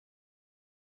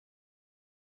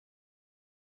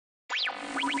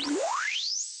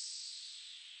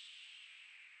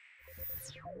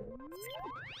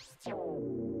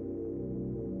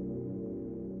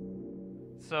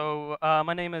So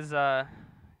my name is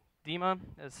Dima,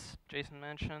 as Jason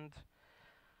mentioned.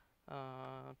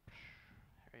 Uh,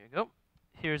 here you go.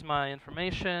 Here's my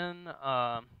information,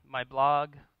 my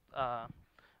blog, uh,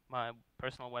 my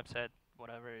personal website,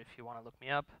 whatever. If you want to look me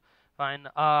up, fine.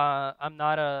 I'm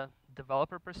not a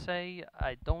developer per se.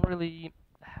 I don't really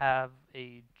have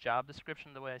a job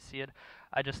description the way I see it.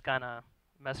 I just kind of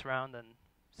mess around and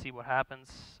see what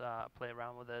happens, play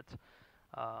around with it.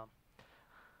 Uh,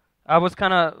 I was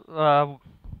kind of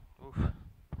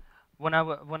when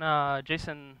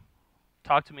Jason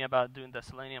talked to me about doing the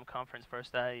Selenium conference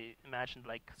first, I imagined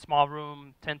like small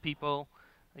room, 10 people,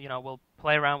 we'll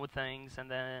play around with things,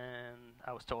 and then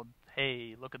I was told,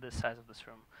 hey, look at the size of this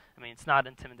room. I mean, it's not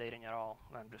intimidating at all.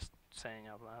 I'm just saying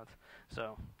out loud.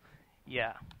 So,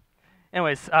 yeah.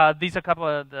 Anyways, these are a couple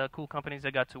of the cool companies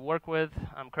I got to work with.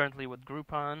 I'm currently with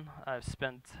Groupon. I've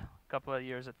spent a couple of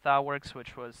years at ThoughtWorks,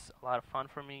 which was a lot of fun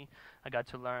for me. I got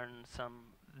to learn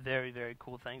some very, very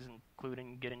cool things,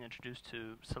 including getting introduced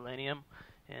to Selenium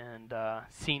and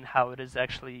seeing how it is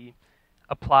actually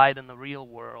applied in the real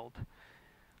world.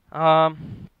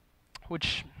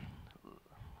 Which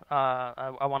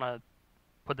I want to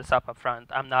put this up front.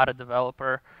 I'm not a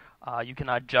developer. You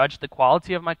cannot judge the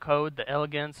quality of my code, the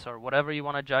elegance, or whatever you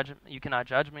want to judge. You cannot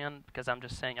judge me on, because I'm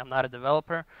just saying I'm not a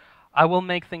developer. I will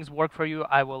make things work for you.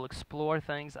 I will explore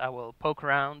things. I will poke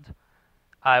around.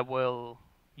 I will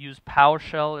use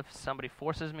PowerShell if somebody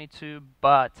forces me to,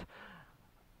 but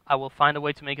I will find a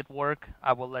way to make it work.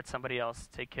 I will let somebody else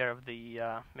take care of the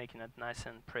making it nice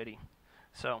and pretty.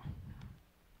 So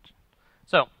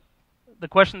the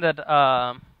question that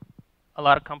a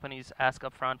lot of companies ask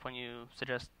up front when you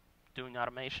suggest doing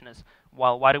automation is,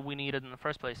 well, why do we need it in the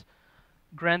first place?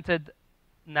 Granted,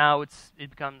 now it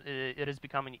is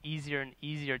becoming easier and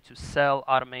easier to sell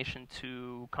automation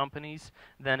to companies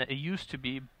than it used to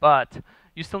be, but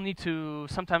you still need to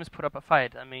sometimes put up a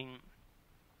fight. I mean,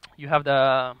 you have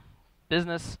the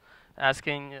business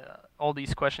asking all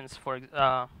these questions.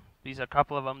 These are a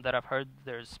couple of them that I've heard.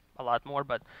 There's a lot more,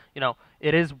 but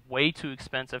it is way too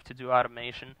expensive to do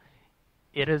automation.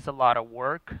 It is a lot of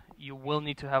work. You will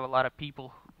need to have a lot of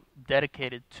people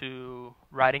dedicated to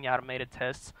writing automated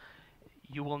tests.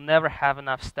 You will never have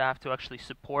enough staff to actually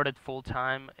support it full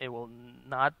time. It will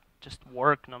not just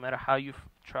work no matter how you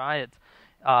try it.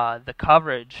 The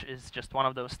coverage is just one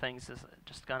of those things. Is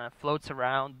just kind of floats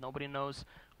around. Nobody knows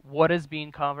what is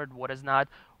being covered, what is not.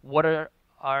 What are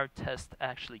our tests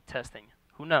actually testing?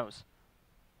 Who knows?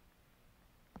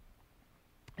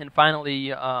 And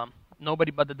finally,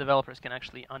 nobody but the developers can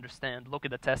actually understand, look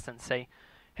at the test and say,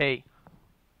 hey,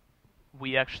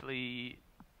 we actually,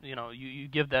 you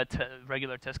give that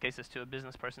regular test cases to a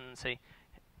business person and say,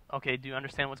 okay, do you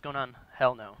understand what's going on?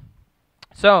 Hell no.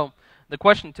 So the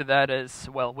question to that is,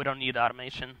 well, we don't need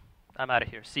automation. I'm out of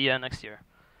here. See ya next year.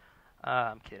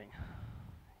 I'm kidding.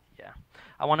 Yeah.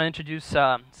 I want to introduce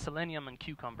Selenium and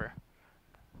Cucumber.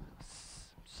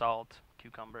 Salt,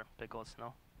 cucumber, pickles,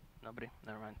 no? Nobody?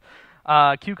 Never mind.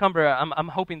 Cucumber, I'm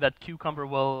hoping that Cucumber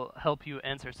will help you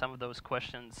answer some of those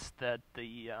questions that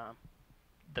the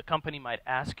company might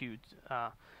ask you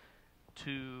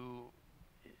to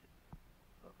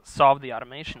solve the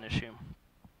automation issue.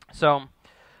 So,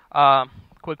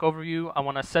 quick overview. I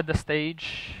want to set the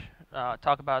stage,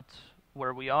 talk about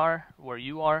where we are, where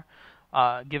you are,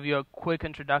 give you a quick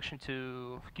introduction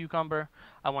to Cucumber.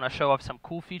 I want to show off some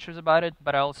cool features about it,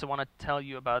 but I also want to tell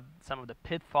you about some of the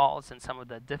pitfalls and some of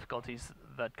the difficulties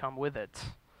that come with it.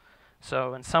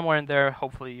 So, and somewhere in there,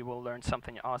 hopefully you will learn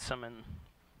something awesome and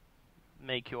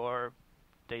make your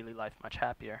daily life much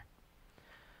happier.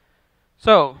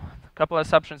 So, a couple of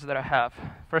assumptions that I have.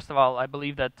 First of all, I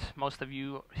believe that most of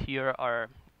you here are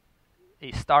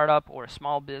a startup or a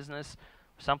small business,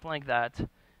 or something like that.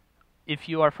 If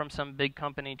you are from some big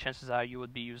company, chances are you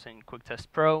would be using QuickTest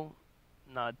Pro,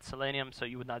 not Selenium, so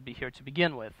you would not be here to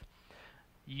begin with.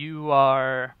 You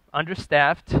are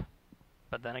understaffed,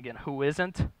 but then again, who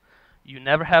isn't? You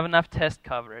never have enough test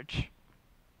coverage,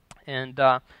 and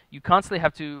you constantly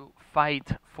have to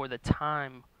fight for the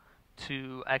time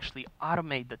to actually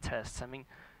automate the tests. I mean,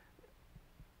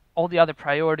 all the other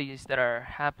priorities that are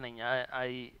happening,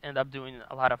 I end up doing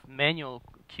a lot of manual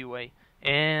QA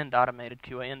and automated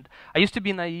QA. And I used to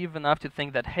be naive enough to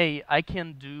think that, hey, I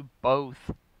can do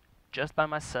both just by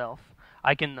myself.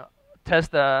 I can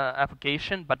test the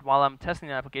application, but while I'm testing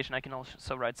the application, I can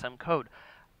also write some code.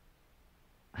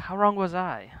 How wrong was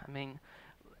I? I mean,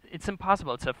 it's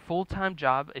impossible. It's a full-time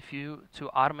job to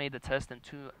automate the test and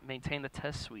to maintain the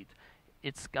test suite.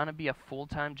 it's gonna be a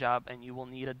full-time job, and you will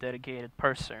need a dedicated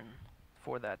person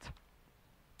for that.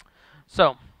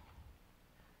 So,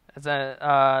 as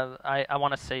I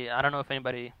want to say, I don't know if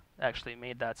anybody actually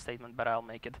made that statement, but I'll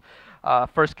make it.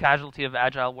 First casualty of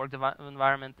agile work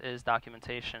environment is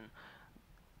documentation,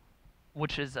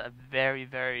 which is a very,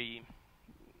 very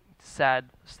sad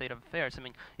state of affairs. I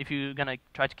mean, if you're gonna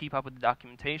try to keep up with the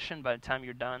documentation, by the time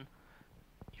you're done,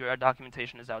 your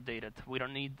documentation is outdated. We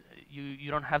don't need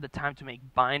you don't have the time to make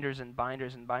binders and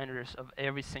binders and binders of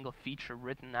every single feature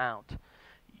written out.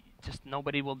 Just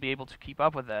nobody will be able to keep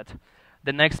up with that.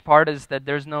 The next part is that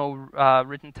there's no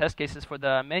written test cases for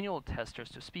the manual testers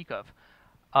to speak of.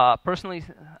 Personally,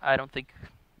 I don't think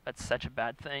that's such a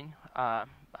bad thing. I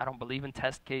don't believe in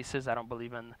test cases. I don't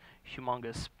believe in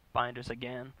humongous binders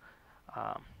again.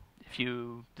 If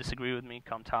you disagree with me,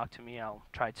 come talk to me. I'll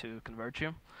try to convert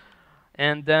you.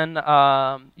 And then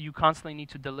you constantly need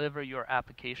to deliver your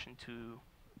application to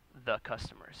the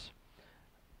customers.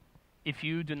 If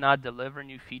you do not deliver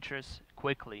new features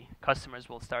quickly, customers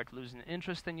will start losing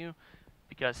interest in you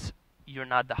because you're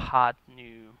not the hot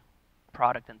new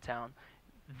product in town.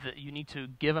 You need to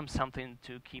give them something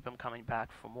to keep them coming back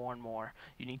for more and more.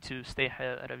 You need to stay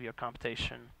ahead of your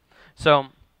competition. So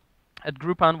at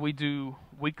Groupon, we do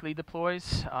weekly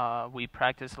deploys. We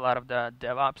practice a lot of the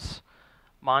DevOps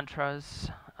mantras.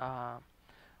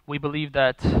 We believe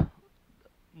that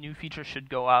new features should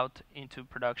go out into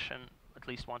production at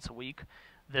least once a week.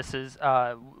 This is,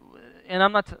 and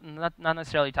I'm not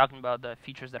necessarily talking about the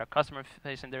features that are customer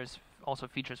facing. There's also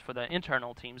features for the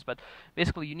internal teams, but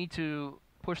basically you need to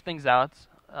push things out.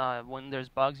 When there's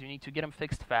bugs, you need to get them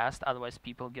fixed fast. Otherwise,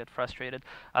 people get frustrated.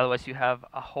 Otherwise, you have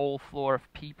a whole floor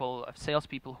of people, of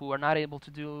salespeople, who are not able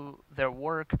to do their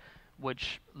work,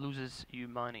 which loses you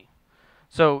money.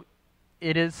 So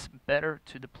it is better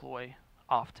to deploy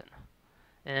often.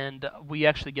 And we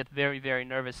actually get very, very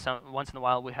nervous. Once in a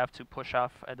while, we have to push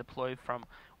off a deploy from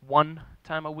one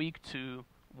time a week to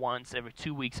once every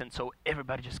 2 weeks. And so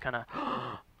everybody just kind of,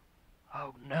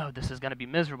 oh no, this is going to be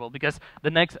miserable. Because the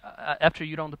next, after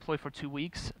you don't deploy for 2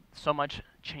 weeks, so much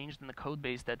changed in the code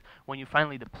base that when you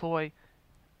finally deploy,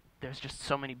 there's just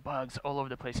so many bugs all over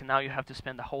the place, and now you have to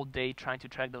spend the whole day trying to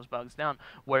track those bugs down.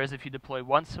 Whereas if you deploy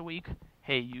once a week,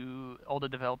 hey, all the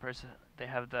developers, they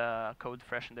have the code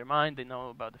fresh in their mind, they know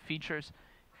about the features.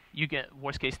 You get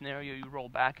worst case scenario, you roll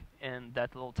back, and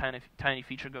that little tiny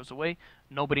feature goes away.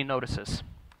 Nobody notices.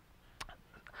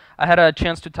 I had a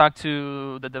chance to talk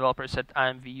to the developers at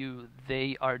IMVU.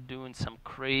 They are doing some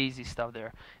crazy stuff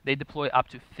there. They deploy up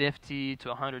to 50 to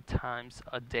 100 times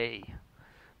a day.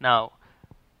 Now,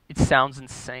 it sounds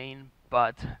insane,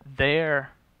 but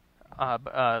there, at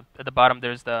the bottom,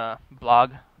 there's the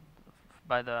blog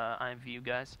by the IMVU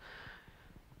guys.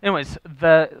 Anyways,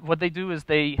 what they do is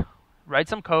they write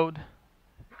some code.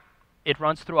 It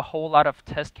runs through a whole lot of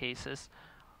test cases.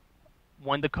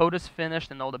 When the code is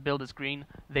finished and all the build is green,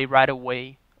 they right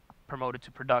away promote it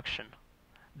to production.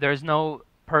 There's no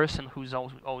person who's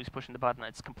always pushing the button.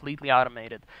 It's completely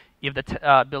automated. If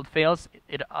the build fails,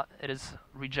 it is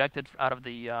rejected out of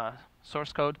the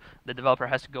source code. The developer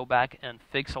has to go back and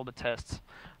fix all the tests.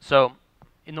 So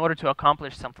in order to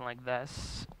accomplish something like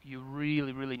this, you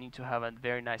really, really need to have a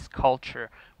very nice culture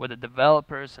where the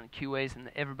developers and QAs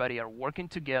and everybody are working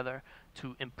together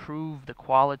to improve the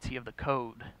quality of the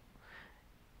code.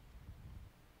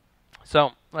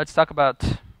 So let's talk about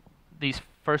these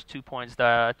first 2 points.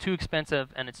 The too expensive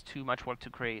and it's too much work to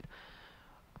create.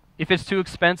 If it's too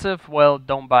expensive, well,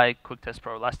 don't buy QuickTest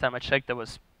Pro. Last time I checked, there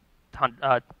was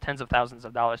tens of thousands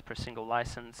of dollars per single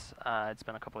license. It's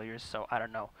been a couple of years, so I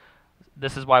don't know.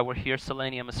 This is why we're here.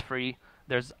 Selenium is free.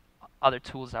 There's other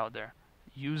tools out there.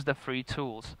 Use the free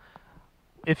tools.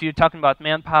 If you're talking about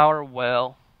manpower,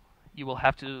 well, you will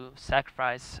have to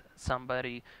sacrifice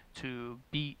somebody to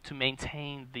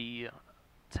maintain the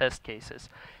test cases.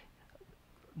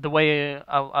 The way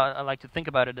I like to think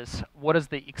about it is, what is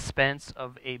the expense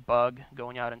of a bug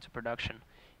going out into production?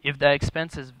 If the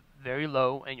expense is very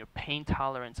low and your pain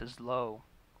tolerance is low,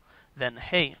 then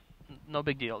hey, no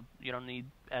big deal. You don't need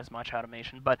as much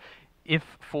automation. But if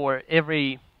for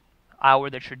every hour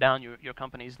that you're down, your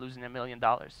company is losing $1 million,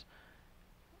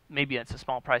 maybe it's a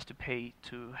small price to pay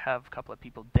to have a couple of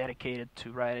people dedicated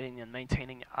to writing and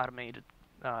maintaining automated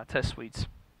test suites.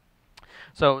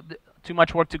 So too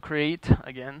much work to create.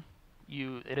 Again,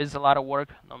 it is a lot of work,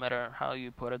 no matter how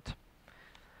you put it.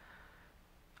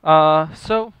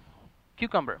 So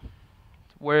Cucumber,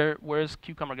 where's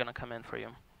Cucumber gonna come in for you?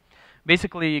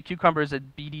 Basically, Cucumber is a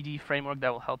BDD framework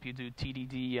that will help you do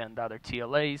TDD and other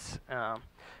TLAs.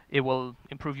 It will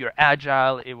improve your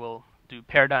agile. It will do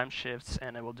paradigm shifts,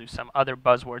 and it will do some other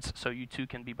buzzwords, so you too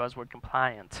can be buzzword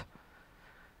compliant.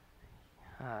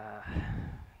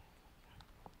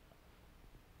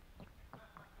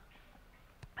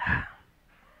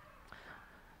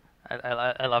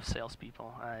 I love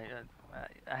salespeople. I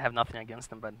have nothing against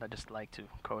them, but I just like to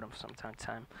code them from time to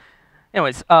time.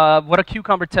 Anyways, what a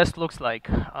cucumber test looks like.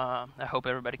 I hope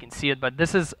everybody can see it, but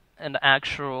this is an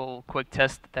actual quick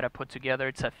test that I put together.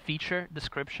 It's a feature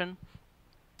description.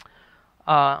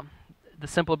 The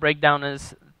simple breakdown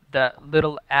is the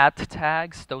little at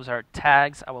tags. Those are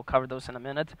tags. I will cover those in a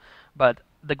minute. But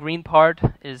the green part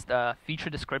is the feature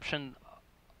description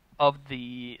of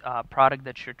the product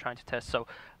that you're trying to test. So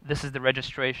this is the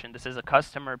registration. This is a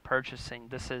customer purchasing.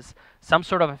 This is some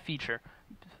sort of a feature.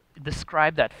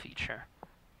 Describe that feature.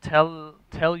 Tell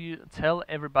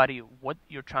everybody what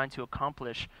you're trying to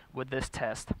accomplish with this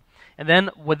test. And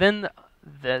then within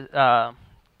the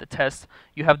test,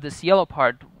 you have this yellow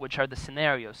part, which are the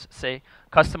scenarios. Say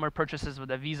customer purchases with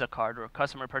a Visa card or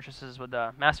customer purchases with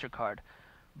a MasterCard.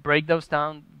 Break those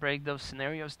down. Break those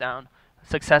scenarios down.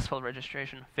 Successful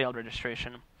registration, failed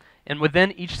registration. And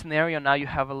within each scenario, now you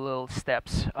have a little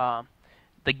steps.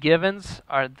 The givens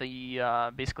are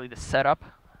the basically the setup.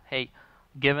 Hey,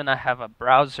 given I have a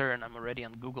browser and I'm already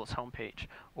on Google's homepage,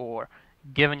 or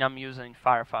given I'm using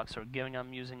Firefox, or given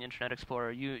I'm using Internet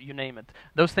Explorer, you name it.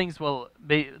 Those things will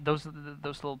be those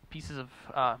little pieces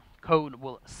of code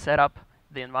will set up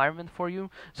the environment for you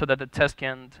so that the test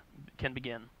can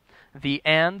begin. The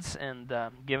ands and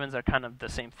givens are kind of the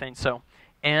same thing. So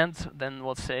and then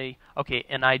we'll say, okay,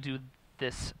 and I do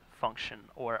this function,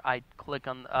 or I click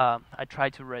on, I try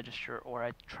to register, or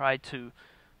I try to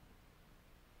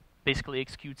basically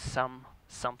execute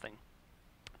something.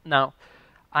 Now,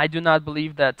 I do not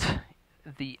believe that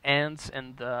the ands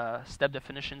and the step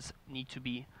definitions need to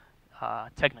be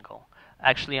technical.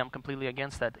 Actually, I'm completely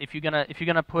against that. If you're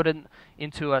gonna put it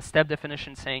into a step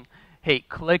definition saying, hey,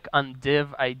 click on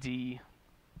div ID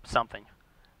something,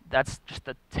 that's just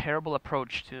a terrible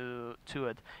approach to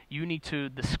it. You need to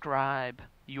describe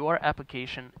your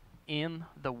application in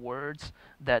the words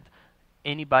that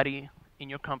anybody in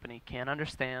your company can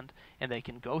understand, and they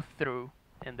can go through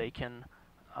and they can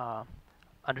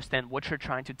understand what you're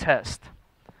trying to test.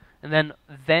 And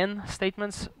then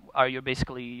statements are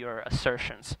basically your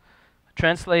assertions.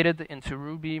 Translated into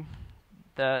Ruby,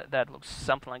 that looks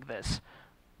something like this.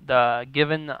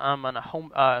 Given I'm on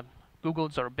a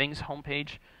Google's or Bing's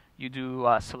homepage, you do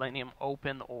Selenium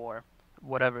open, or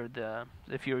whatever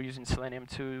if you're using Selenium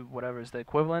 2, whatever is the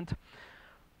equivalent.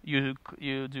 You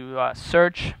do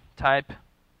search, type,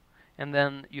 and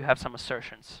then you have some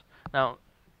assertions. Now,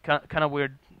 kind of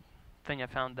weird thing I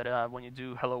found that when you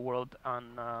do Hello World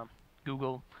on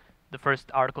Google, the first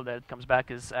article that comes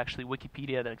back is actually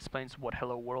Wikipedia that explains what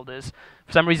Hello World is.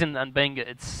 For some reason on Bing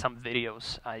it's some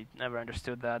videos. I never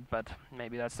understood that, but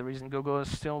maybe that's the reason Google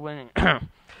is still winning.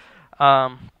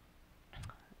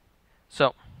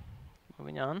 So,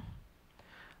 moving on.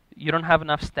 You don't have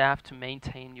enough staff to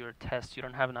maintain your test. You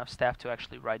don't have enough staff to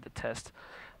actually write the test.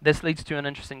 This leads to an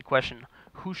interesting question.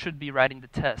 Who should be writing the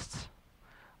tests?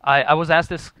 I was asked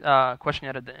this question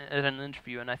at an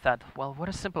interview, and I thought, well, what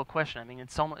a simple question. I mean,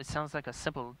 it sounds like a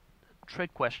simple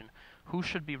trick question. Who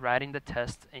should be writing the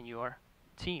tests in your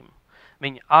team? I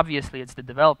mean, obviously, it's the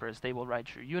developers. They will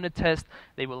write your unit test.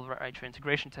 They will write your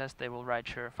integration test. They will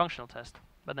write your functional test.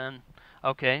 But then,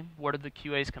 okay, where do the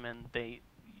QAs come in?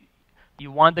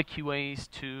 You want the QAs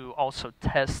to also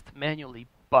test manually,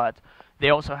 but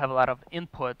they also have a lot of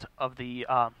input of the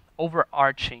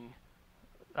overarching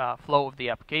flow of the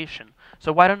application.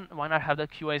 So why not have the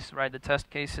QAs write the test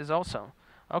cases also?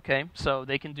 Okay, so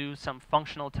they can do some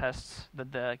functional tests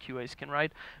that the QAs can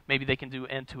write. Maybe they can do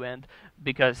end-to-end,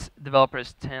 because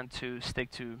developers tend to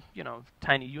stick to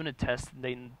tiny unit tests.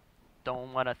 They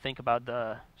don't want to think about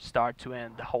the start to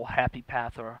end, the whole happy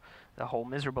path or the whole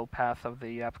miserable path of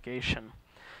the application.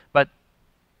 But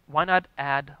why not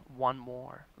add one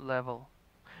more level?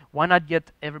 Why not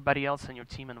get everybody else in your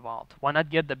team involved? Why not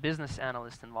get the business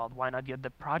analyst involved? Why not get the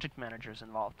project managers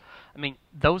involved? I mean,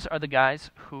 those are the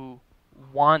guys who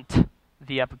want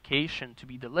the application to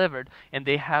be delivered, and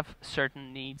they have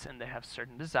certain needs and they have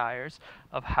certain desires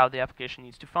of how the application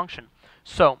needs to function.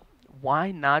 So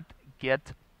why not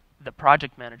get the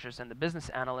project managers and the business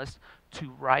analysts to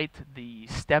write the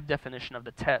step definition of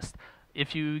the test?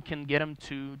 If you can get them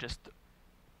to just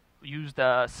use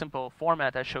the simple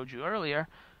format I showed you earlier,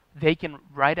 they can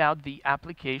write out the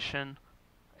application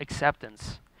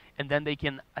acceptance, and then they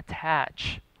can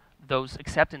attach those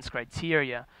acceptance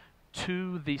criteria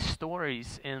to the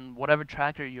stories in whatever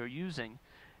tracker you're using,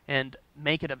 and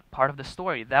make it a part of the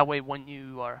story. That way, when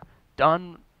you are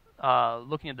done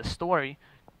looking at the story,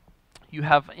 you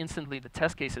have instantly the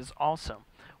test cases also,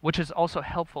 which is also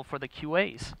helpful for the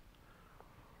QAs.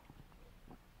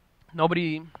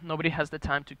 Nobody has the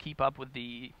time to keep up with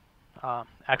the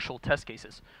actual test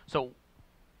cases. So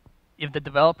if the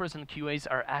developers and QAs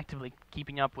are actively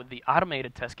keeping up with the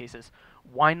automated test cases,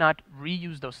 why not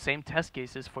reuse those same test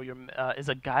cases for your as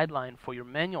a guideline for your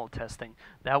manual testing?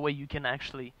 That way you can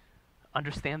actually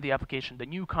understand the application. The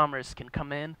newcomers can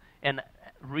come in and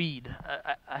read.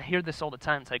 I hear this all the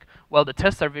time. It's like, well, the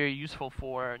tests are very useful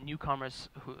for newcomers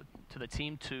to the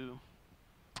team to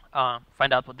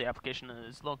find out what the application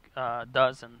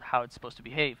does and how it's supposed to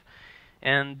behave.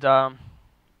 And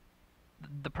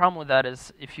the problem with that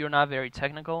is if you're not very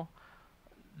technical,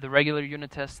 the regular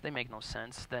unit tests, they make no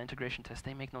sense. The integration tests,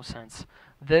 they make no sense.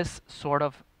 This sort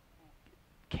of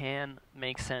can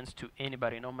make sense to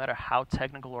anybody, no matter how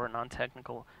technical or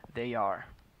non-technical they are.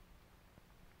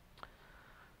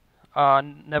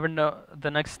 Never know. The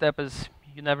next step is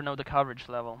you never know the coverage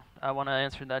level. I want to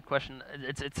answer that question.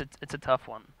 It's a tough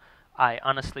one. I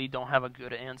honestly don't have a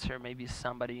good answer. Maybe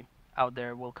somebody out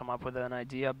there will come up with an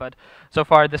idea, but so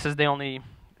far this is the only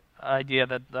idea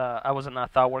that I was in a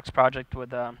ThoughtWorks project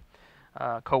with a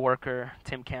coworker,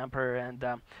 Tim Camper,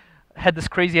 and had this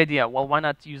crazy idea. Well, why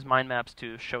not use mind maps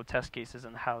to show test cases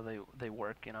and how they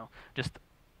work? You know, just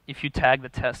if you tag the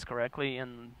test correctly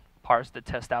and parse the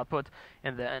test output,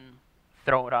 and then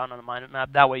throw it out on a mind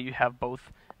map. That way, you have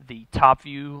both the top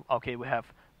view. Okay, we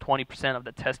have 20% of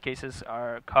the test cases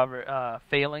are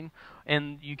failing,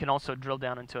 and you can also drill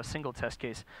down into a single test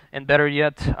case. And better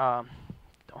yet,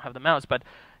 don't have the mouse, but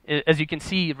as you can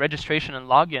see, registration and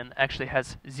login actually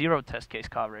has 0 test case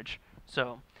coverage.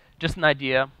 So just an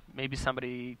idea. Maybe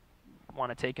somebody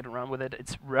want to take it and run with it.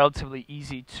 It's relatively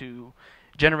easy to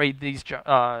generate these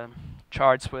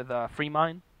charts with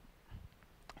FreeMind.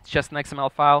 It's just an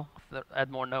XML file. Add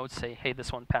more nodes. Say, hey,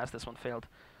 this one passed, this one failed.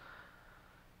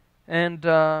 And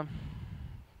no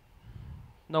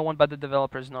one but the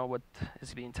developers know what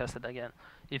is being tested again.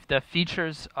 If the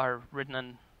features are written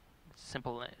in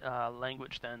simple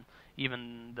language, then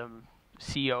even the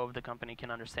CEO of the company can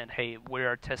understand, hey, we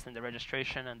are testing the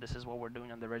registration, and this is what we're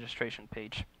doing on the registration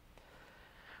page.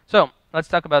 So let's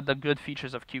talk about the good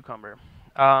features of Cucumber.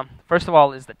 First of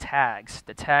all is the tags.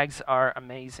 The tags are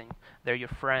amazing. They're your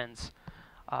friends.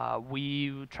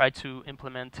 We tried to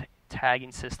implement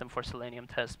tagging system for Selenium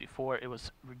tests before. It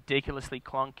was ridiculously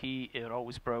clunky. It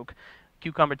always broke.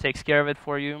 Cucumber takes care of it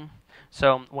for you.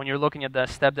 So when you're looking at the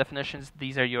step definitions,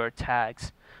 these are your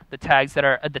tags. The tags that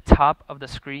are at the top of the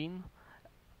screen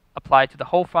apply to the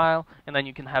whole file, and then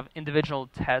you can have individual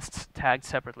tests tagged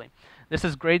separately. This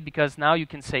is great because now you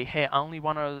can say, hey, I only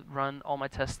want to run all my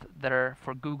tests that are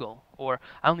for Google, or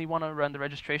I only want to run the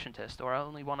registration test, or I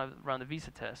only want to run the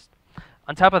visa test.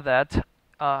 On top of that,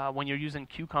 when you're using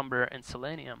Cucumber and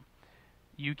Selenium,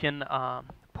 you can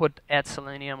put add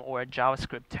Selenium or a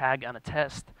JavaScript tag on a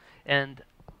test, and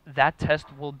that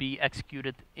test will be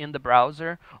executed in the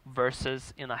browser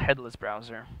versus in a headless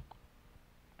browser.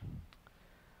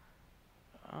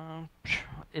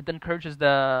 It encourages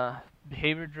the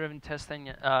behavior-driven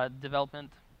testing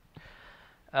development,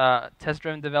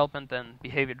 test-driven development, and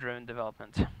behavior-driven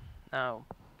development. Now,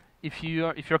 if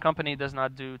your company does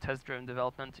not do test-driven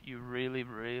development, you really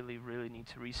need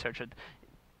to research it.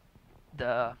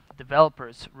 The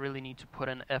developers really need to put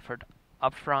in effort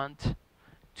upfront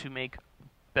to make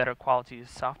better quality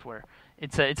software.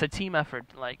 It's a team effort.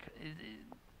 Like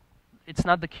it's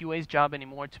not the QA's job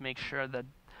anymore to make sure that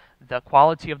the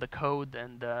quality of the code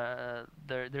and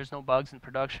there's no bugs in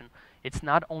production. It's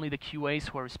not only the QAs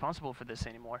who are responsible for this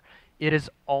anymore. It is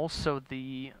also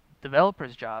the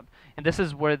developer's job. And this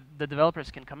is where the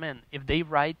developers can come in. If they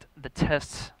write the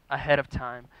tests ahead of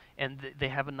time and they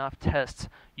have enough tests,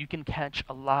 you can catch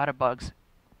a lot of bugs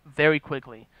very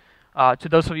quickly. To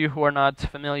those of you who are not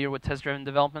familiar with test-driven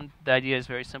development, the idea is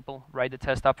very simple. Write the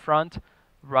test up front,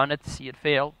 run it, see it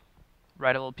fail,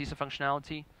 write a little piece of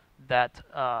functionality that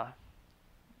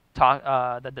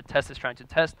that the test is trying to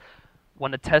test. When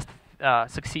the test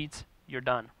succeeds, you're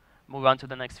done. Move on to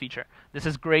the next feature. This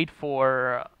is great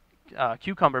for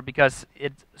Cucumber because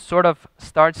it sort of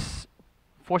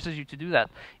forces you to do that.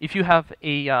 If you have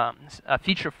a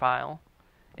feature file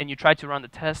and you try to run the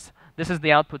test, this is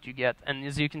the output you get. And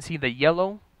as you can see, the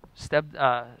yellow step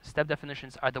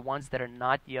definitions are the ones that are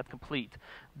not yet complete.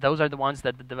 Those are the ones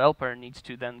that the developer needs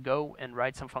to then go and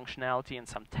write some functionality and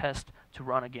some test to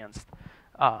run against.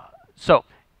 So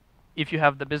if you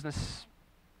have the business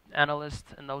analyst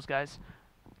and those guys,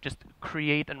 just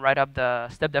create and write up the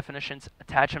step definitions,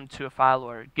 attach them to a file,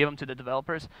 or give them to the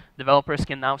developers. Developers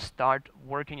can now start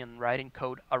working and writing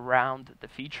code around the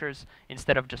features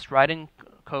instead of just writing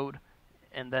code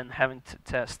and then having to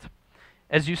test.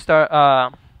 As you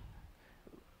start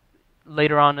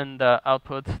later on in the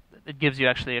output, it gives you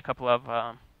actually a couple of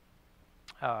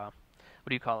what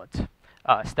do you call it?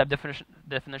 Step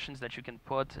definitions that you can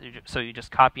put. So you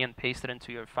just copy and paste it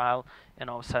into your file, and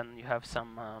all of a sudden you have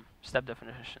some step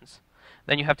definitions.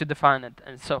 Then you have to define it,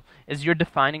 and so as you're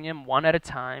defining them one at a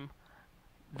time,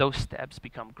 those steps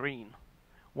become green.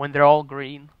 When they're all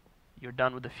green, you're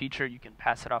done with the feature. You can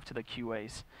pass it off to the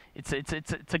QAs.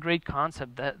 It's a great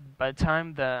concept that by the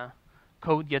time the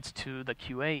code gets to the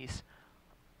QAs,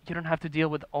 you don't have to deal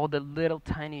with all the little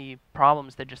tiny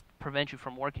problems that just prevent you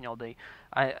from working all day.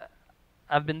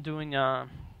 I've been doing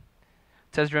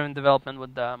test-driven development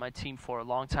with my team for a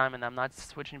long time, and I'm not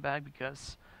switching back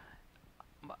because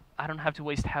I don't have to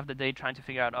waste half the day trying to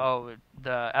figure out, oh,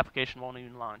 the application won't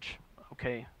even launch.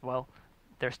 Okay, well,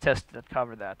 there's tests that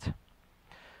cover that.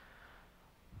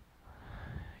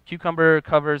 Cucumber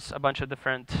covers a bunch of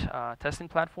different testing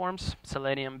platforms,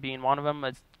 Selenium being one of them.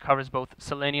 It covers both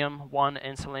Selenium 1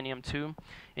 and Selenium 2.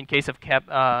 In case of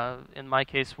in my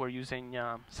case, we're using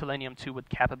Selenium 2 with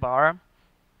Capybara.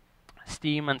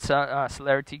 Steam and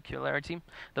Celerity,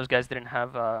 those guys didn't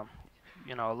have a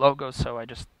logo, so I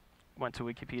just went to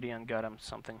Wikipedia and got them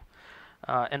something.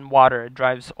 And water, it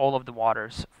drives all of the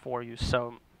waters for you.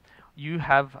 So you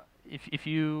have, if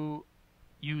you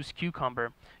use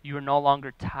Cucumber, you are no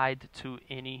longer tied to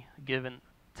any given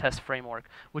test framework,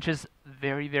 which is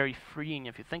very, very freeing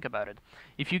if you think about it.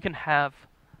 If you can have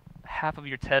half of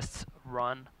your tests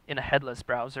run in a headless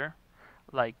browser,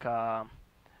 like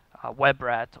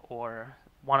WebRat or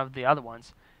one of the other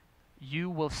ones, you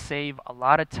will save a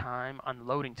lot of time on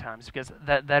loading times, because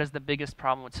that is the biggest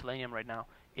problem with Selenium right now.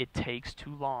 It takes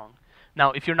too long.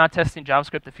 Now, if you're not testing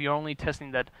JavaScript, if you're only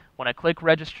testing that when I click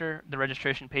register, the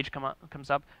registration page comes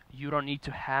up, you don't need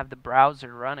to have the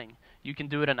browser running. You can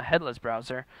do it in a headless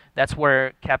browser. That's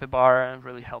where Capybara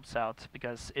really helps out,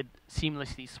 because it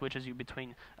seamlessly switches you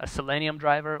between a Selenium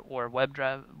driver or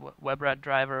WebRat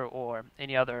driver or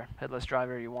any other headless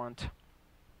driver you want.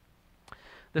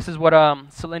 This is what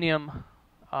Selenium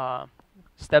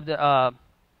setup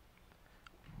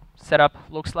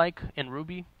looks like in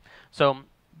Ruby. So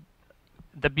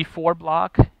the before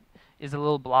block is a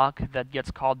little block that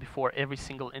gets called before every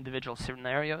single individual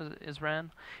scenario is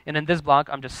ran. And in this block,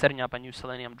 I'm just setting up a new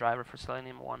Selenium driver for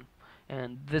Selenium 1.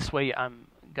 And this way, I'm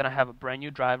going to have a brand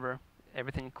new driver,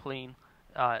 everything clean.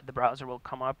 The browser will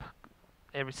come up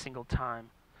every single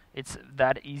time. It's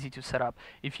that easy to set up.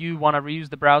 If you want to reuse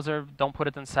the browser, don't put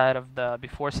it inside of the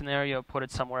before scenario, put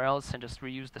it somewhere else and just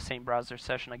reuse the same browser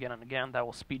session again and again. That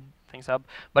will speed things up.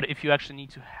 But if you actually need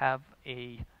to have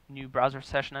a new browser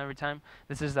session every time,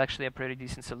 this is actually a pretty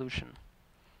decent solution.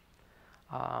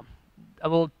 A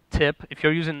little tip, if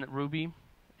you're using Ruby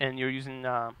and you're using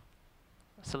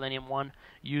Selenium 1,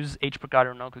 use hprecog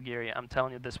or Nokogiri. I'm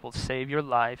telling you, this will save your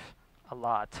life a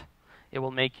lot. It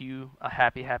will make you a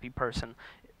happy, happy person.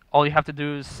 All you have to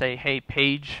do is say, hey,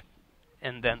 page,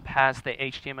 and then pass the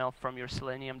HTML from your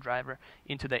Selenium driver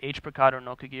into the hprecog or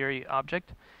Nokogiri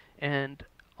object, and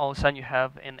all of a sudden you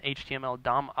have an HTML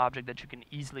DOM object that you can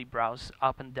easily browse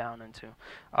up and down into.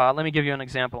 Let me give you an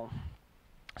example.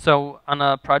 So on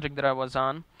a project that I was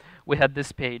on, we had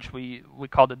this page. We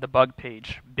called it the bug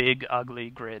page, big, ugly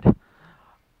grid.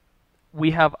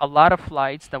 We have a lot of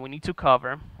flights that we need to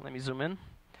cover. Let me zoom in.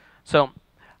 So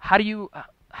how do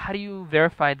you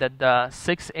verify that the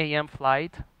 6 a.m.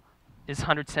 flight is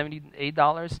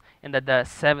 $178 and that the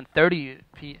 7:30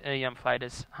 a.m. flight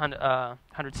is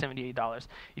 $178?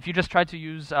 If you just try to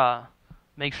use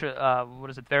make sure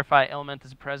verify element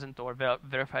is present or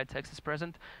verify text is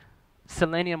present,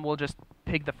 Selenium will just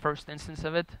pick the first instance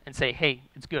of it and say, hey,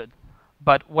 it's good.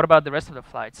 But what about the rest of the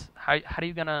flights? How are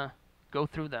you gonna go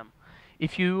through them?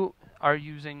 If you are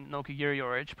using Nokogiri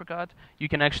or hprecog, you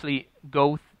can actually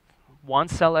go one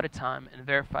cell at a time and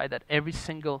verify that every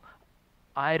single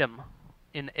item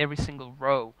in every single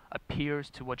row appears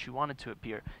to what you want it to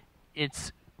appear.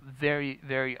 It's very,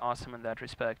 very awesome in that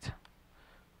respect.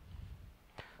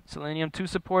 Selenium 2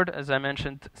 support, as I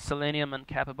mentioned, Selenium and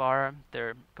Capybara,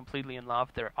 they're completely in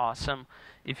love. They're awesome.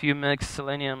 If you mix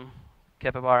Selenium,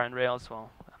 Capybara, and Rails, well,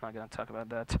 I'm not going to talk about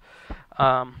that.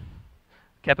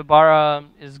 Capybara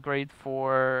is great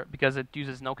because it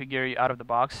uses Nokogiri out of the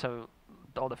box, so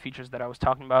all the features that I was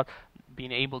talking about,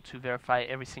 being able to verify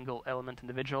every single element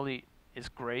individually is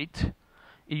great.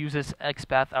 It uses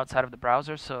XPath outside of the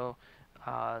browser, so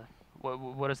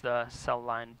what is the cell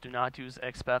line? Do not use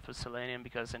XPath with Selenium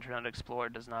because Internet Explorer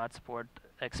does not support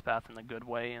XPath in a good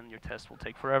way, and your test will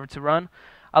take forever to run.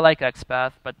 I like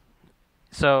XPath, but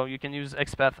so you can use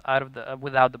XPath out of the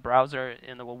without the browser,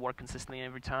 and it will work consistently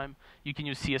every time. You can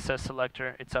use CSS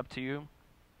selector; it's up to you.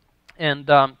 And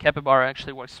Capybara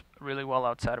actually works really well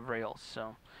outside of Rails,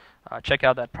 so check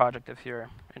out that project if you're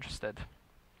interested.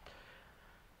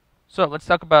 So let's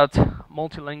talk about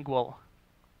multilingual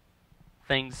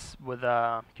things with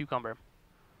Cucumber.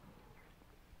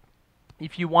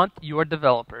 If you want your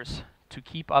developers to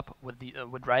keep up with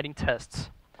with writing tests,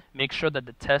 make sure that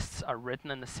the tests are written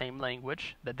in the same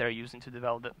language that they're using to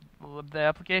develop the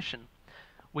application.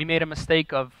 We made a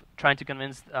mistake of trying to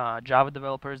convince Java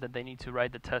developers that they need to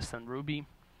write the tests in Ruby.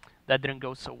 That didn't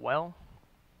go so well.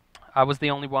 I was the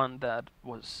only one that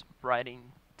was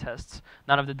writing tests.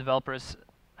 None of the developers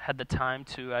had the time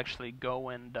to actually go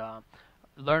and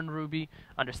learn Ruby,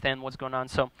 understand what's going on.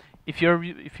 So if you're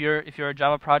a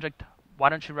Java project, why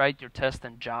don't you write your test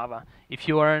in Java? If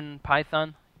you are in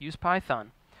Python, use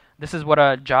Python. This is what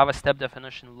a Java step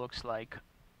definition looks like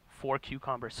for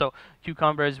Cucumber. So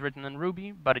Cucumber is written in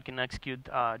Ruby, but it can execute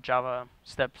Java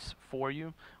steps for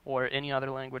you, or any other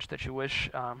language that you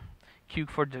wish. Cuc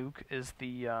for Duke is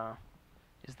the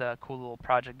cool little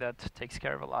project that takes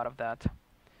care of a lot of that.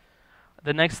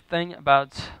 The next thing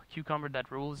about Cucumber that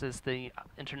rules is the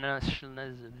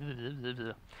international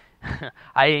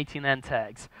I18N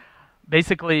tags.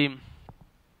 Basically,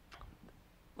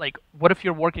 like, what if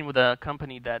you're working with a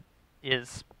company that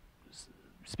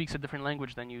speaks a different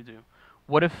language than you do?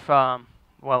 What if,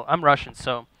 well, I'm Russian,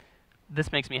 so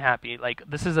this makes me happy. Like,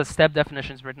 this is a step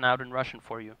definitions written out in Russian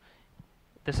for you.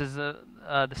 This is the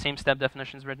same step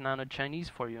definitions written out in Chinese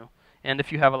for you. And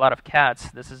if you have a lot of cats,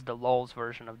 this is the LOL's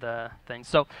version of the thing.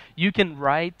 So you can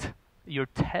write your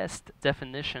test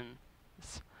definitions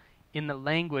in the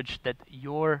language that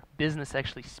your business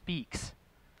actually speaks.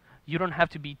 You don't have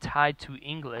to be tied to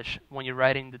English when you're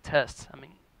writing the tests. I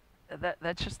mean,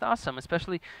 that's just awesome,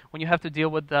 especially when you have to deal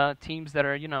with teams that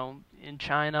are, you know, in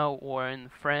China or in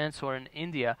France or in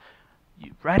India.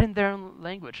 You write in their own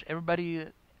language. Everybody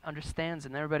understands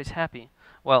and everybody's happy.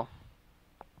 Well,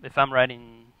 if I'm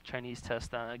writing Chinese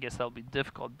test, I guess that'll be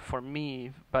difficult for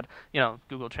me, but, you know,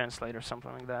 Google Translate or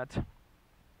something like that.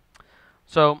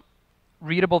 So,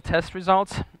 readable test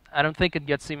results. I don't think it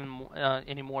gets even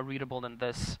any more readable than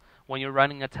this. When you're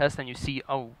running a test and you see,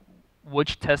 oh,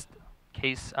 which test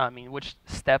case, which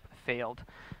step failed.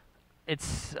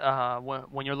 It's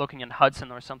when you're looking in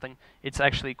Hudson or something, it's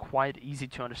actually quite easy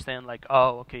to understand, like,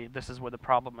 oh, okay, this is where the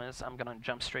problem is. I'm going to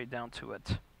jump straight down to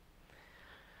it.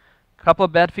 A couple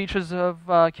of bad features of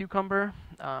Cucumber.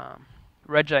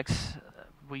 Regex.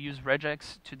 We use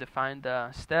regex to define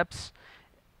the steps,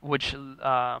 which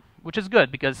is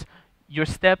good because your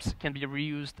steps can be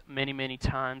reused many, many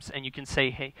times, and you can say,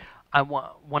 hey,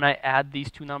 when I add these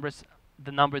two numbers,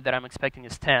 the number that I'm expecting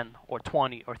is 10 or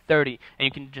 20 or 30, and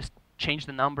you can just change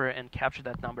the number and capture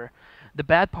that number. The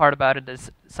bad part about it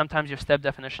is sometimes your step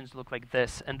definitions look like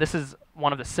this, and this is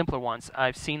one of the simpler ones.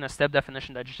 I've seen a step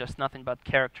definition that's just nothing but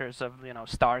characters of, you know,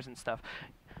 stars and stuff.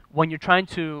 When you're trying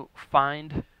to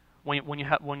find, when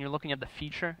you're looking at the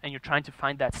feature and you're trying to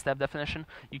find that step definition,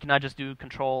 you cannot just do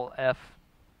Control F,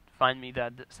 find me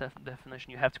that step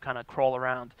definition. You have to kind of crawl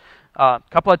around. A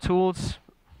couple of tools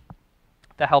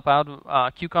that help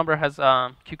out. Cucumber has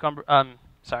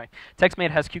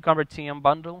TextMate has Cucumber TM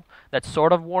bundle that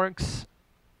sort of works.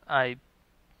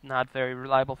 Not very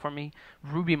reliable for me.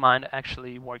 RubyMine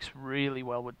actually works really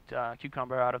well with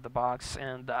Cucumber out of the box,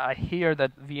 and I hear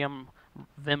that Vim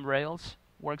Rails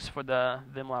works for the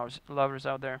Vim lovers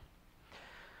out there.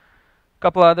 A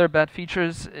couple other bad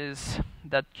features is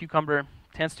that Cucumber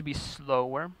tends to be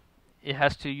slower. It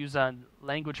has to use a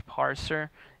language parser,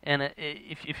 and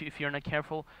if you're not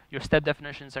careful, your step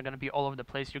definitions are going to be all over the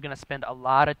place. You're going to spend a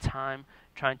lot of time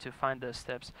trying to find those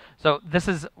steps. So this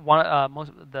is one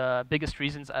of the biggest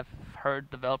reasons I've heard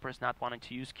developers not wanting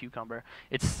to use Cucumber.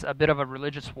 It's a bit of a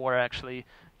religious war, actually.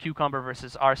 Cucumber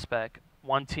versus RSpec.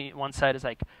 One side is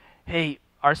like, hey,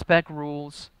 RSpec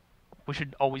rules. We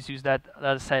should always use that. The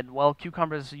other side, well,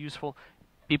 Cucumber is useful.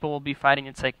 People will be fighting.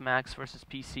 It's like Macs versus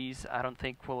PCs. I don't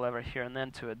think we'll ever hear an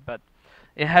end to it, but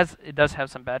it does have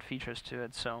some bad features to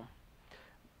it, so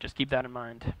just keep that in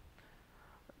mind.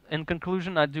 In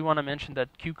conclusion, I do want to mention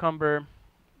that Cucumber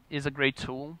is a great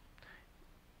tool.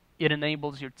 It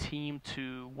enables your team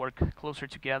to work closer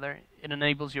together. It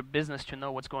enables your business to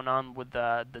know what's going on with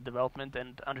the development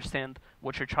and understand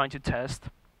what you're trying to test.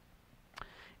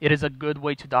 It is a good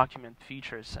way to document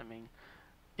features. I mean,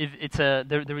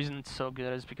 the reason it's so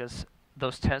good is because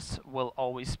those tests will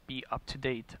always be up to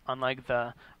date. Unlike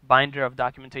the binder of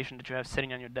documentation that you have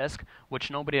sitting on your desk,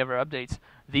 which nobody ever updates,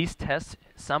 these tests,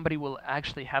 somebody will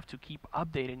actually have to keep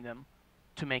updating them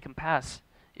to make them pass.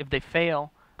 If they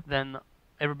fail, then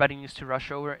everybody needs to rush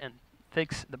over and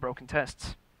fix the broken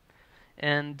tests.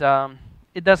 And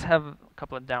it does have a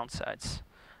couple of downsides.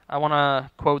 I want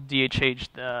to quote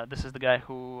DHH. This is the guy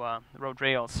who wrote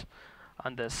Rails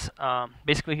on this.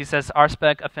 Basically, he says,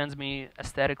 RSpec offends me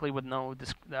aesthetically with no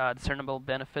discernible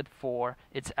benefit for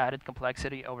its added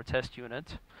complexity over test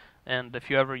unit. And if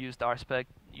you ever used RSpec,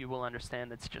 you will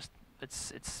understand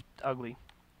it's ugly.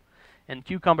 And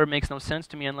Cucumber makes no sense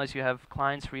to me unless you have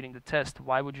clients reading the test.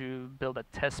 Why would you build a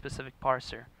test-specific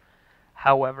parser?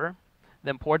 However, the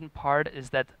important part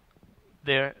is that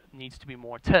there needs to be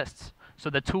more tests. So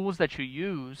the tools that you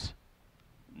use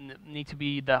need to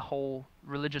be the whole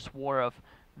religious war of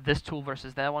this tool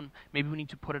versus that one. Maybe we need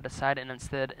to put it aside and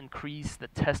instead increase the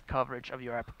test coverage of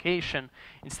your application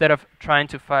instead of trying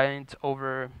to fight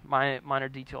over minor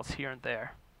details here and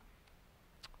there.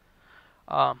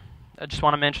 I just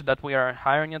want to mention that we are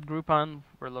hiring at Groupon.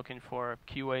 We're looking for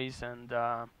QAs and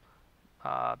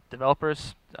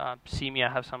developers. See me, I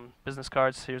have some business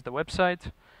cards. Here's the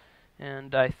website.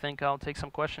 And I think I'll take some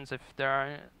questions if there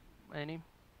are any.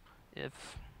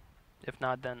 If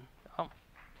not, then, oh,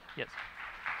 yes.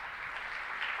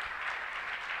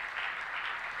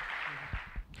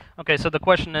 Okay, so the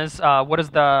question is, what is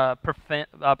the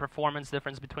performance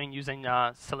difference between using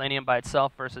Selenium by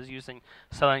itself versus using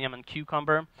Selenium and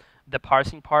Cucumber? The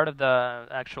parsing part of the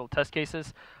actual test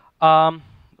cases.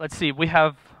 Let's see, we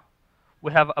have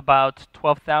about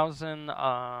 12,000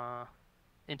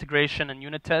 integration and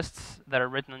unit tests that are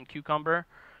written in Cucumber,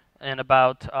 and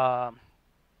about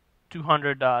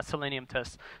 200 Selenium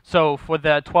tests. So for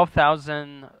the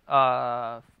 12,000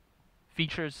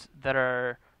 features that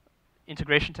are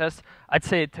integration tests, I'd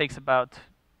say it takes about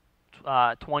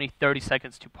 20-30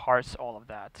 seconds to parse all of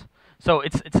that. So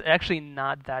it's actually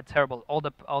not that terrible. All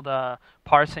the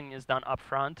parsing is done up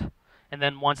front, and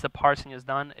then once the parsing is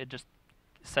done, it just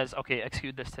says, okay,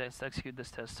 execute this test, execute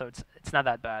this test. So it's not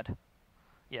that bad.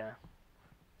 Yeah.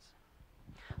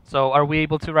 So are we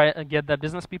able to get the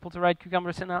business people to write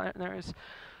Cucumber scenarios?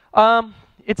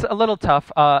 It's a little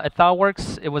tough. At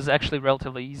ThoughtWorks, it was actually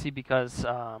relatively easy because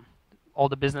all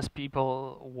the business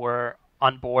people were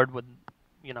on board with,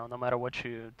 no matter what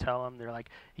you tell them, they're like,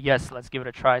 yes, let's give it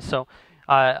a try. So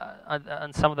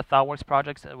on some of the ThoughtWorks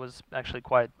projects, it was actually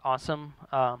quite awesome.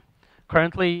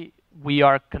 Currently, we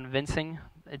are convincing.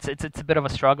 It's a bit of a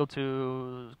struggle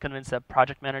to convince the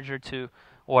project manager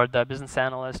or the business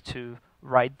analyst to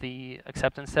write the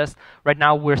acceptance test. Right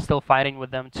now, we're still fighting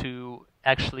with them to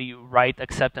actually write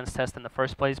acceptance tests in the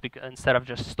first place, instead of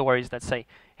just stories that say,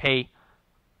 hey,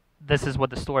 this is what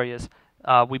the story is.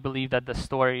 We believe that the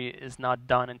story is not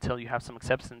done until you have some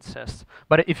acceptance tests.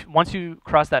 But once you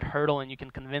cross that hurdle and you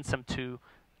can convince them to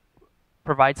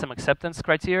provide some acceptance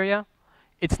criteria,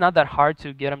 it's not that hard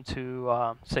to get them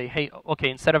to say, hey, okay,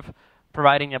 instead of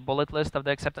providing a bullet list of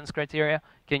the acceptance criteria,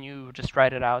 can you just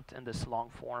write it out in this long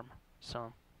form?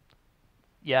 So,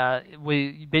 yeah,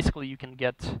 basically you can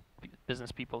get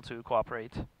business people to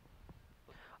cooperate.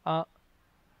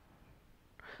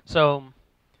 Some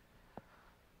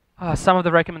of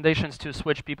the recommendations to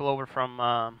switch people over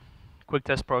from Quick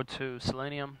Test Pro to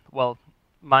Selenium. Well,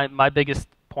 my biggest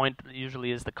point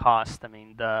usually is the cost. I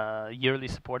mean, the yearly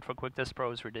support for Quick Test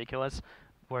Pro is ridiculous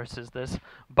versus this.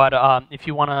 But if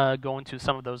you want to go into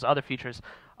some of those other features,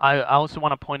 I also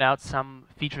want to point out some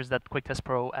features that Quick Test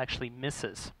Pro actually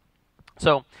misses.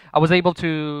 So I was able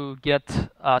to get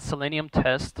a Selenium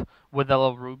test with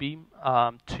LLRuby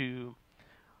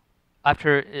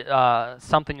after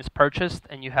something is purchased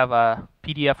and you have a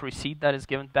PDF receipt that is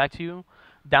given back to you,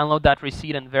 download that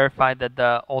receipt and verify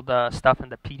that all the stuff in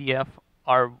the PDF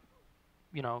are,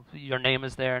 your name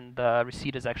is there and the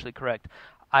receipt is actually correct.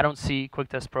 I don't see Quick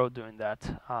Test Pro doing that.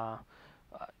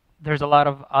 There's a lot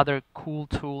of other cool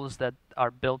tools that are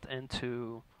built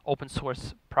into open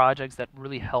source projects that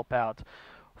really help out.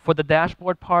 For the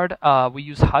dashboard part, we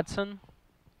use Hudson,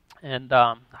 and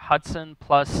Hudson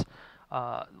plus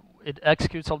it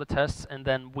executes all the tests, and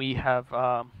then we have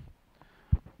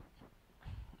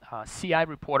CI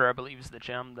Reporter, I believe, is the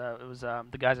gem. It was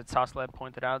the guys at Sauce Lab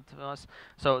pointed out to us.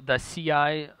 So the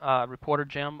CI Reporter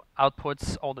gem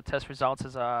outputs all the test results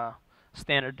as a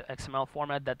standard XML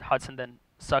format that Hudson then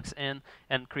sucks in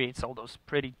and creates all those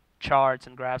pretty charts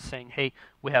and graphs saying, hey,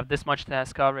 we have this much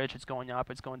test coverage, it's going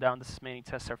up, it's going down, this many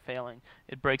tests are failing.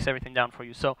 It breaks everything down for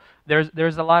you. So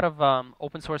there's a lot of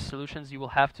open source solutions. You will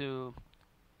have to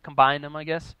combine them, I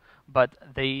guess. but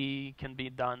they can be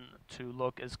done to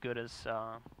look as good as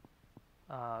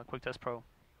Quick Test Pro.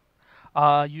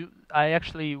 I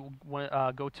actually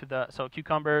go to the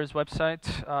Cucumber's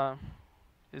website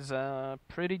is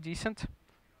pretty decent.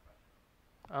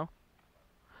 Oh.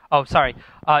 Oh, sorry.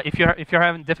 If you're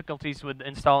having difficulties with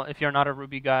install, if you're not a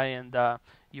Ruby guy and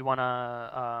you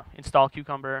wanna install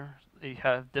Cucumber, you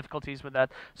have difficulties with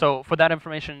that. So for that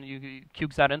information, you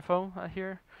cukes.info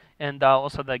here, and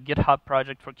also the GitHub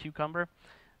project for Cucumber.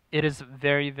 It is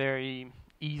very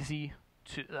easy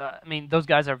to. I mean, those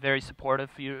guys are very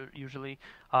supportive. Usually,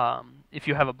 if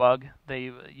you have a bug,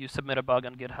 you submit a bug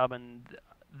on GitHub and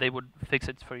they would fix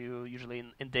it for you usually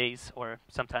in days or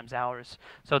sometimes hours.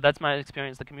 So that's my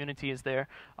experience. The community is there.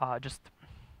 Just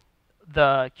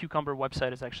the Cucumber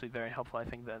website is actually very helpful. I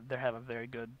think that they have a very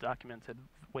good documented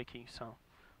wiki. So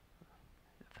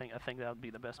I think that would be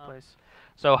the best place.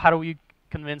 So how do we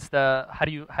convince how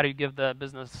do you give the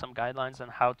business some guidelines on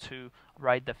how to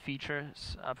write the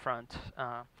features up front?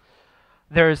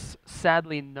 There's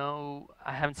sadly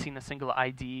I haven't seen a single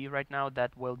IDE right now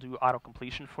that will do auto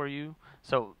completion for you.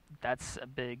 So that's a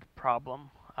big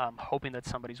problem. I'm hoping that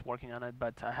somebody's working on it,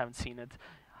 but I haven't seen it.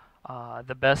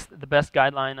 The best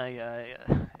guideline,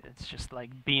 it's just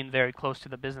like being very close to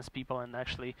the business people and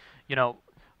actually,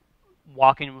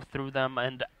 walking through them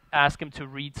and ask them to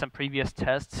read some previous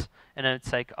tests. And then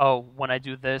it's like, oh, when I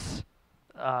do this,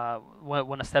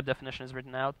 when a step definition is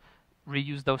written out,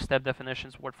 reuse those step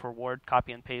definitions word for word,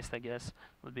 copy and paste, I guess,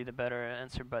 would be the better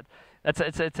answer. But it's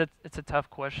a tough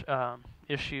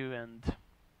issue, and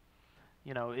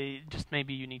just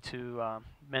maybe you need to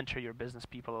mentor your business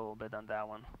people a little bit on that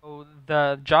one. So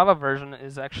the Java version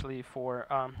is actually for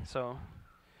so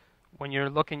when you're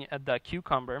looking at the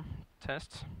Cucumber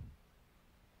tests.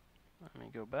 Let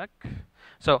me go back.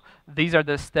 So these are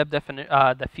the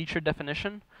the feature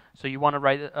definition. So you want to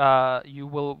write, you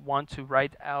will want to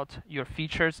write out your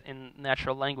features in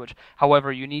natural language.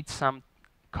 However, you need some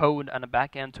code on the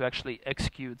back end to actually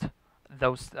execute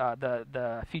those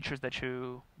the features that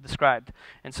you described.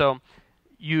 And so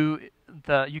you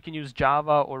can use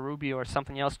Java or Ruby or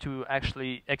something else to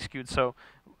actually execute. So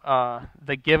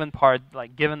the given part,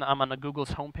 like given I'm on a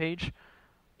Google's homepage.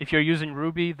 If you're using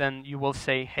Ruby, then you will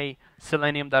say, hey,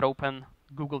 selenium.open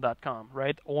google.com,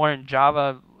 right? Or in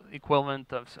Java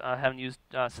equivalent of, I haven't used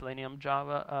Selenium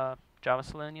Java, Java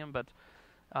Selenium, but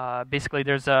basically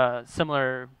there's a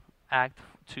similar act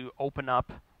to open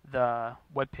up the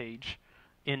web page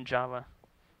in Java.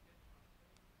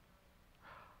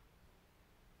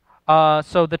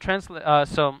 So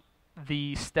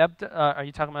the step, are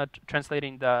you talking about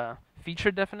translating the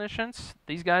feature definitions,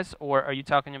 these guys, or are you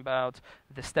talking about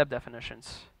the step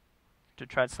definitions to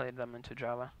translate them into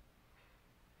Java?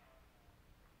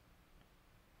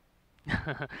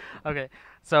 Okay,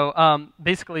 so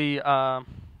basically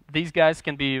these guys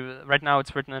can be, right now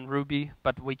it's written in Ruby,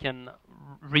 but we can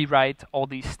rewrite all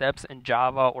these steps in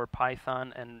Java or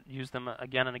Python and use them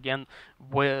again and again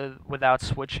without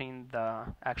switching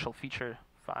the actual feature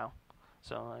file.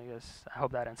 So I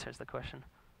hope that answers the question.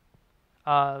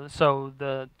 So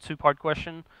the two-part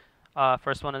question.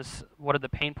 First one is, what are the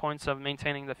pain points of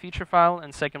maintaining the feature file?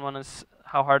 And second one is,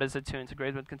 how hard is it to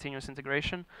integrate with continuous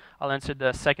integration? I'll answer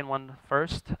the second one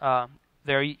first.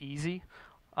 Very easy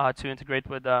to integrate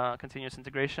with continuous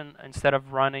integration. Instead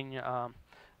of running, again,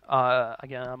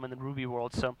 I'm in the Ruby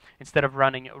world, so instead of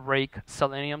running rake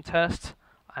Selenium tests,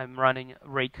 I'm running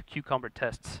rake Cucumber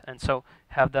tests. And so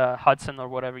have the Hudson or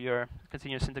whatever your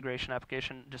continuous integration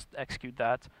application just execute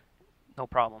that, no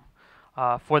problem.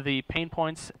 For the pain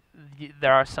points,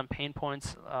 there are some pain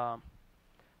points.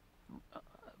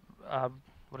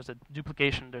 What is it?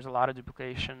 Duplication. There's a lot of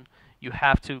duplication. You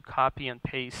have to copy and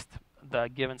paste the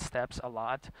given steps a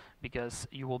lot because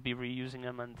you will be reusing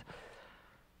them, and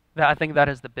I think that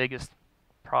is the biggest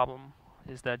problem,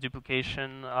 is that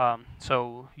duplication.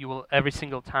 So you will, every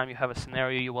single time you have a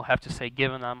scenario, you will have to say,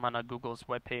 given I'm on a Google's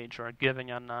web page, or given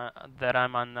that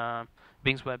I'm on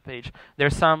Bing's web page.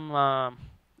 There's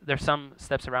some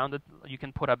steps around it. You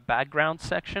can put a background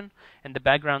section, and the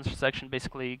background section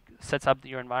basically sets up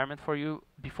your environment for you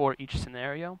before each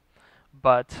scenario.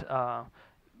 But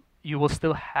you will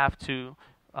still have to.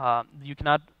 You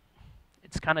cannot.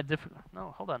 It's kind of difficult.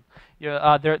 No, hold on.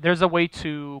 There's a way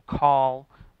to call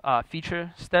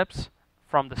feature steps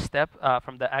from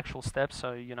the actual step.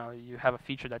 So you have a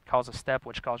feature that calls a step,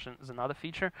 which calls another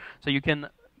feature. So you can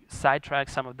sidetrack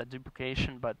some of the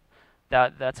duplication, but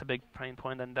that's a big pain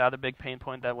point. And the other big pain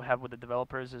point that we have with the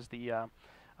developers is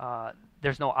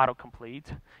there's no autocomplete.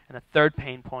 And the third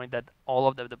pain point that all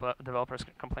of the developers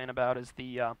complain about is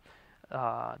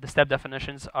the step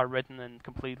definitions are written in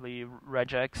completely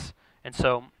regex, and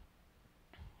so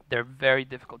they're very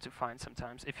difficult to find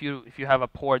sometimes. If you have a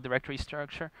poor directory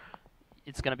structure,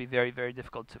 it's going to be very, very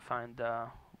difficult to find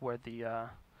where the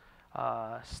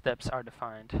steps are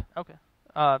defined. Okay.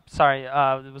 Sorry,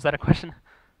 was that a question?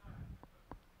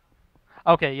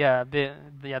 Okay, yeah.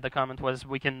 The comment was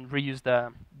we can reuse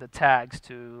the tags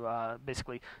to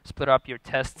basically split up your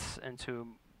tests into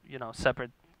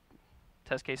separate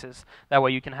test cases. That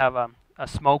way you can have a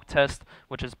smoke test,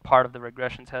 which is part of the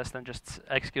regression test, and just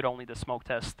execute only the smoke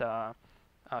test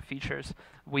features.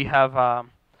 We have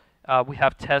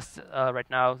tests right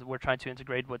now. We're trying to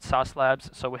integrate with sauce labs,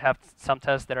 so we have some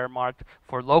tests that are marked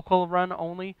for local run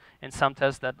only, and some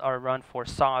tests that are run for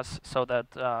sauce, so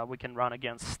that we can run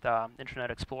against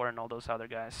Internet Explorer and all those other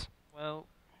guys. Well,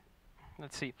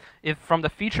 let's see. If from the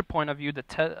feature point of view,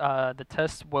 the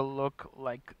test will look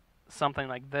like something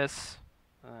like this.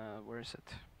 Where is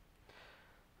it?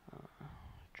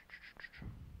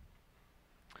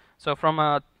 So from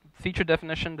a feature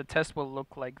definition, the test will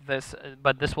look like this,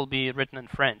 but this will be written in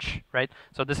French, right?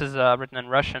 So this is written in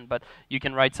Russian, but you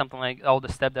can write something like all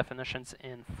the step definitions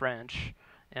in French.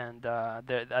 And I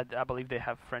believe they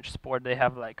have French support. They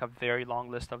have like a very long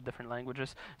list of different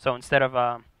languages. So instead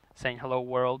of saying hello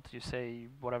world, you say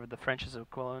whatever the French is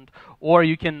equivalent. Or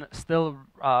you can still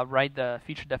write the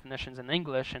feature definitions in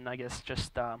English, and I guess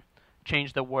just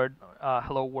change the word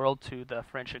hello world to the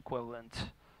French equivalent.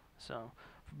 So,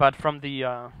 but from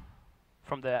the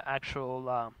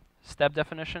actual step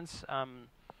definitions,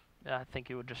 I think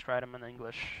you would just write them in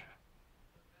English.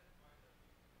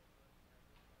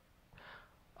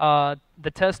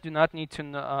 The tests do not need to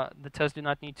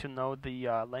know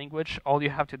the language. All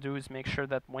you have to do is make sure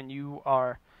that when you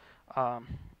are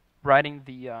writing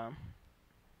the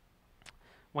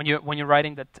when you're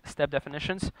writing the step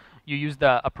definitions, you use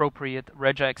the appropriate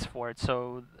regex for it.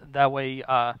 So that way,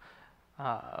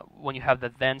 when you have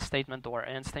the then statement or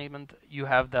and statement, you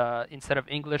have instead of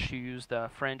English, you use the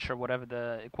French or whatever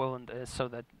the equivalent is, so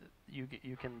that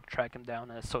you can track them down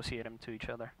and associate them to each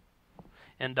other.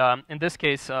 And in this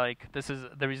case, this is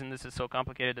the reason this is so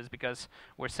complicated is because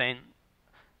we're saying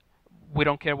we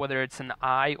don't care whether it's an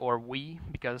I or we,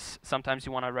 because sometimes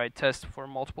you want to write tests for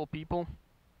multiple people,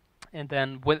 and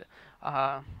then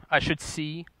I should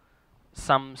see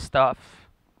some stuff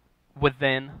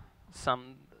within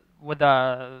with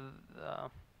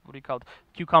what do you call it?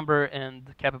 Cucumber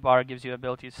and Capybara gives you the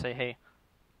ability to say, hey,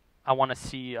 I want to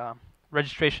see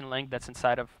registration link that's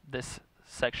inside of this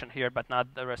section here, but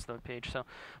not the rest of the page. So,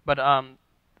 but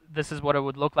this is what it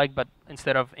would look like. But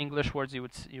instead of English words, you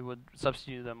would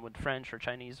substitute them with French or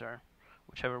Chinese or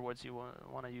whichever words you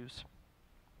want to use.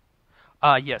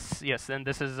 Yes, and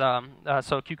this is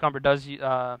so Cucumber does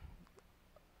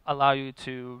allow you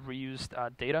to reuse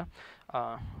data.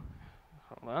 Hold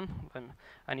on,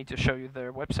 I need to show you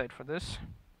their website for this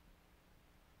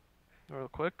real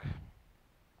quick.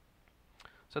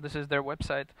 So this is their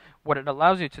website. What it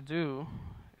allows you to do,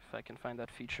 if I can find that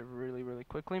feature really, really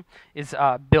quickly, is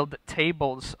build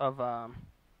tables of,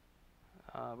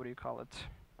 what do you call it?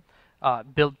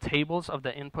 Build tables of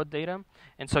the input data.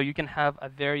 And so you can have a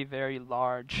very, very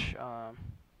large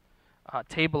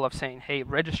table of saying, hey,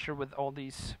 register with all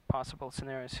these possible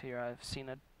scenarios here. I've seen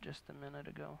it just a minute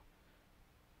ago.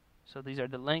 So these are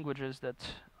the languages that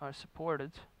are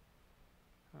supported.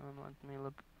 Let me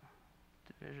look.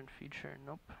 Division feature,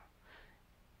 nope.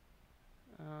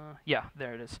 Yeah,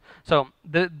 there it is. So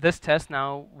this test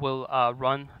now will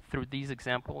run through these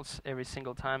examples every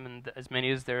single time, and as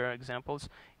many as there are examples,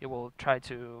 it will try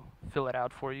to fill it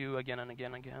out for you again and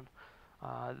again and again.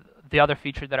 The other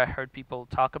feature that I heard people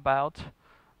talk about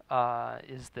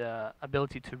is the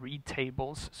ability to read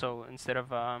tables. So instead of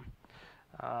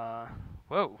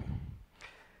whoa,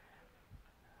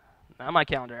 not my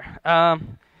calendar.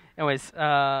 Anyways.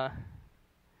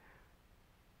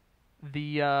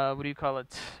 The what do you call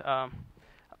it?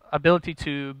 Ability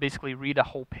to basically read a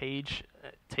whole page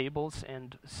tables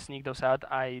and sneak those out.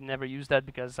 I never use that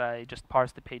because I just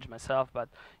parse the page myself, but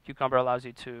Cucumber allows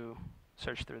you to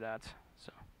search through that.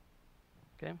 So,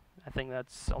 okay, I think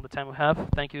that's all the time we have.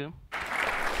 Thank you.